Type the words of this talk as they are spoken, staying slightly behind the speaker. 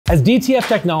As DTF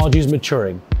technology is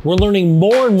maturing, we're learning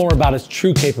more and more about its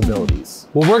true capabilities.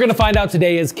 What we're gonna find out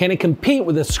today is, can it compete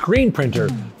with a screen printer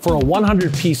for a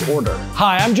 100-piece order?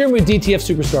 Hi, I'm Jeremy with DTF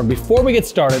Superstore. Before we get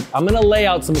started, I'm gonna lay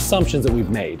out some assumptions that we've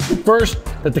made. First,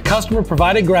 that the customer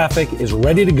provided graphic is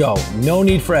ready to go, no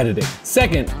need for editing.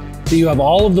 Second, that you have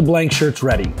all of the blank shirts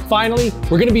ready. Finally,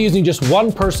 we're gonna be using just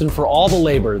one person for all the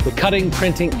labor, the cutting,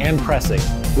 printing, and pressing,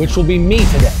 which will be me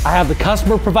today. I have the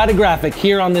customer provided graphic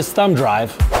here on this thumb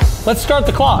drive. Let's start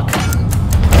the clock.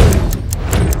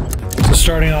 So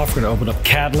starting off, we're gonna open up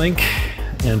CADLink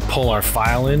and pull our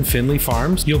file in, Finley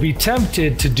Farms. You'll be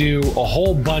tempted to do a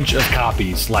whole bunch of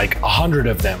copies, like 100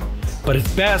 of them. But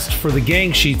it's best for the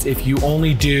gang sheets if you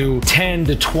only do 10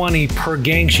 to 20 per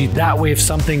gang sheet. That way, if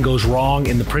something goes wrong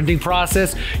in the printing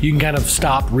process, you can kind of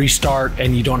stop, restart,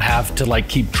 and you don't have to like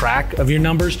keep track of your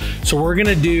numbers. So we're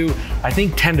gonna do, I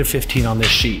think 10 to 15 on this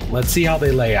sheet. Let's see how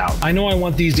they lay out. I know I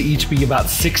want these to each be about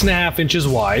 6.5 inches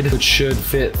wide, which should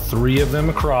fit 3 of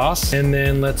them across. And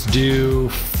then let's do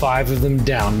 5 of them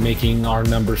down, making our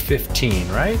number 15,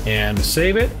 right? And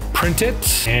save it, print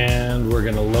it, and we're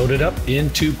gonna load it up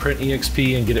into Print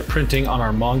EXP and get it printing on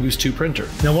our Mongoose 2 printer.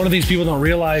 Now, one of these people don't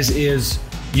realize is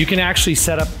you can actually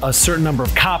set up a certain number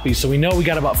of copies. So we know we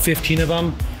got about 15 of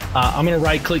them. I'm gonna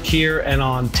right click here, and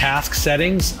on task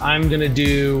settings, I'm gonna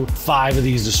do 5 of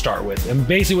these to start with. And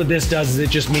basically what this does is it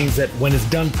just means that when it's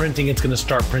done printing, it's gonna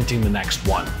start printing the next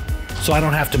one. So I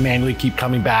don't have to manually keep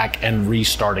coming back and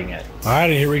restarting it. All right,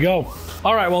 and here we go.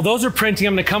 All right, well, those are printing.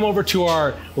 I'm gonna come over to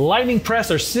our lightning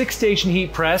press, our 6-station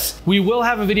heat press. We will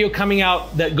have a video coming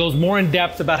out that goes more in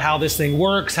depth about how this thing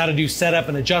works, how to do setup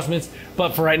and adjustments.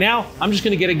 But for right now, I'm just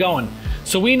gonna get it going.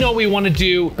 So we know we wanna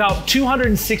do about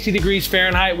 260 degrees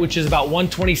Fahrenheit, which is about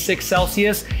 126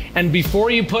 Celsius. And before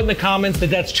you put in the comments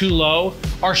that that's too low,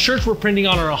 our shirts we're printing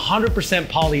on are 100%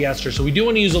 polyester. So we do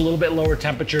wanna use a little bit lower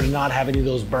temperature to not have any of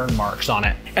those burn marks on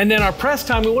it. And then our press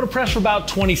time, we wanna press for about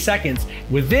 20 seconds.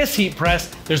 With this heat press,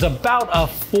 there's about a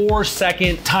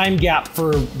 4-second time gap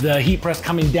for the heat press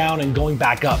coming down and going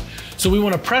back up. So we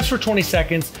wanna press for 20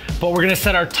 seconds, but we're gonna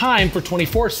set our time for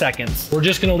 24 seconds. We're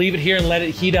just gonna leave it here and let it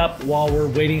heat up while we're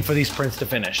waiting for these prints to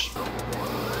finish.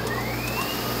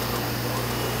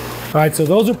 All right, so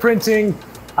those are printing.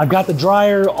 I've got the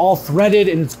dryer all threaded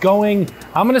and it's going.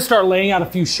 I'm gonna start laying out a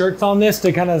few shirts on this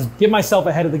to kind of get myself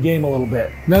ahead of the game a little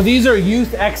bit. Now these are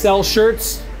Youth XL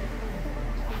shirts.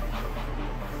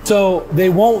 So they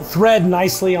won't thread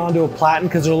nicely onto a platen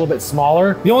because they're a little bit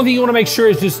smaller. The only thing you wanna make sure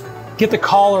is just get the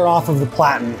collar off of the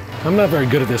platen. I'm not very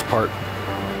good at this part.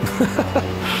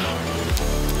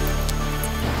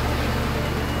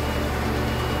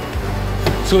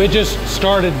 So it just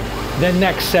started the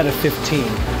next set of 15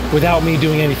 without me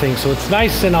doing anything. So it's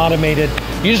nice and automated.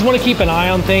 You just wanna keep an eye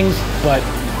on things, but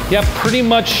yeah, pretty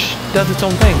much does its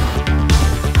own thing.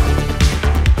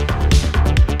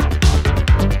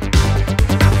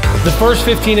 The first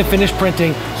 15 have finished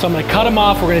printing, so I'm gonna cut them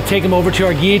off. We're gonna take them over to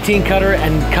our guillotine cutter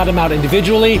and cut them out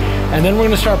individually, and then we're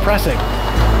gonna start pressing.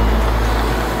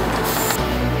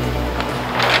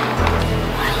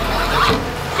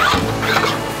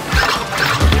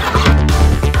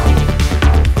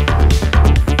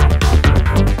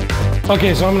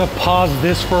 Okay, so I'm gonna pause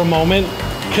this for a moment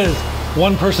because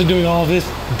one person doing all of this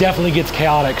definitely gets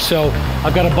chaotic. So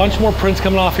I've got a bunch more prints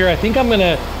coming off here. I think I'm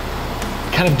gonna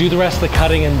kind of do the rest of the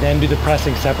cutting and then do the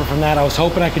pressing separate from that. I was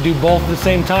hoping I could do both at the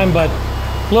same time, but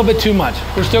a little bit too much.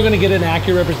 We're still gonna get an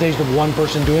accurate representation of one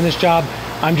person doing this job.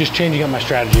 I'm just changing up my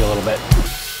strategy a little bit.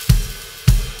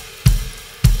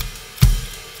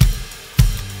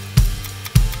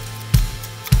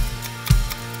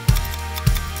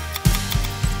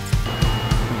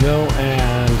 Go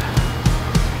and...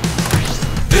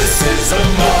 This is a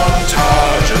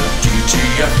montage, a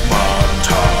DTF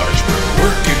montage. We're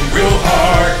working real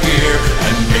hard here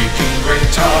and making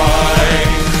great time.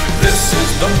 This is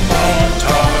the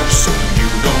montage so you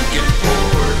don't get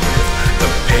bored with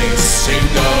the pacing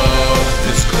of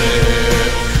this clip.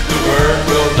 The work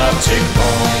will not take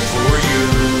long for you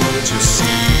to see.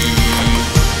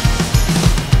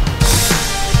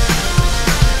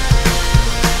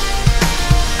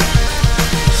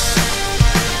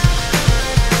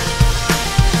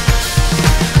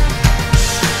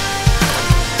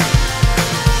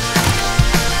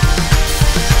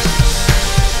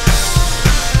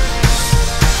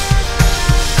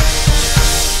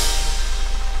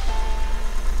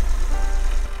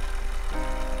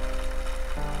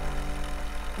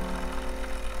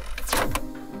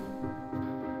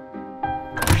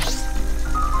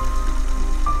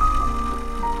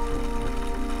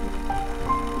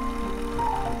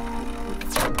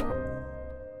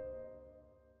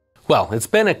 Well, it's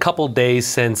been a couple days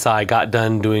since I got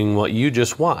done doing what you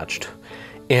just watched,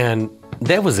 and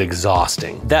that was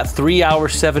exhausting. That 3 hour,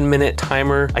 7 minute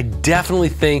timer, I definitely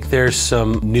think there's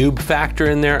some noob factor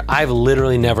in there. I've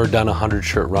literally never done a 100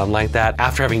 shirt run like that.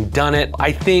 After having done it,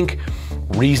 I think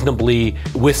reasonably,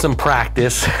 with some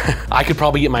practice, I could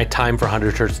probably get my time for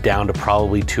 100 shirts down to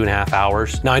probably 2.5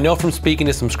 hours. Now I know from speaking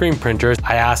to some screen printers,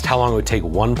 I asked how long it would take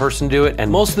one person to do it,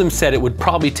 and most of them said it would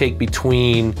probably take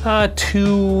between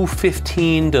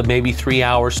 2:15 to maybe 3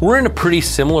 hours. We're in a pretty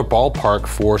similar ballpark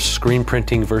for screen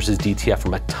printing versus DTF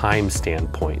from a time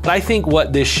standpoint. But I think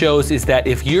what this shows is that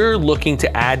if you're looking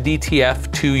to add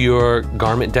DTF to your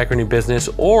garment decorating business,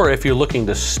 or if you're looking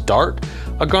to start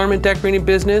a garment decorating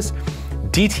business,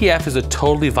 DTF is a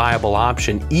totally viable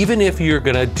option, even if you're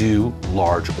gonna do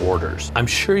large orders. I'm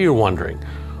sure you're wondering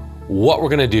what we're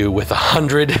gonna do with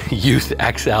 100 Youth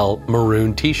XL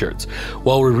maroon t-shirts.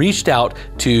 Well, we reached out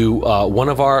to one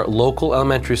of our local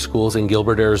elementary schools in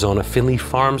Gilbert, Arizona, Finley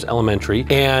Farms Elementary,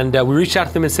 and we reached out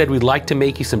to them and said, we'd like to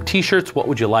make you some t-shirts. What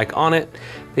would you like on it?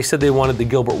 They said they wanted the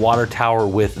Gilbert Water Tower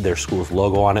with their school's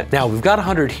logo on it. Now, we've got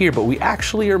 100 here, but we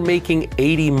actually are making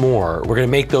 80 more. We're gonna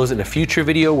make those in a future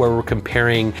video where we're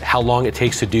comparing how long it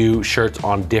takes to do shirts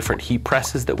on different heat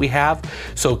presses that we have.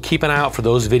 So keep an eye out for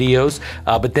those videos.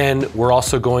 But then we're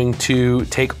also going to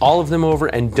take all of them over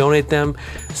and donate them.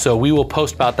 So we will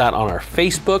post about that on our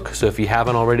Facebook. So if you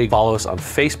haven't already, follow us on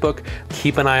Facebook.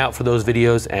 Keep an eye out for those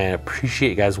videos, and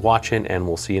appreciate you guys watching, and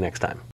we'll see you next time.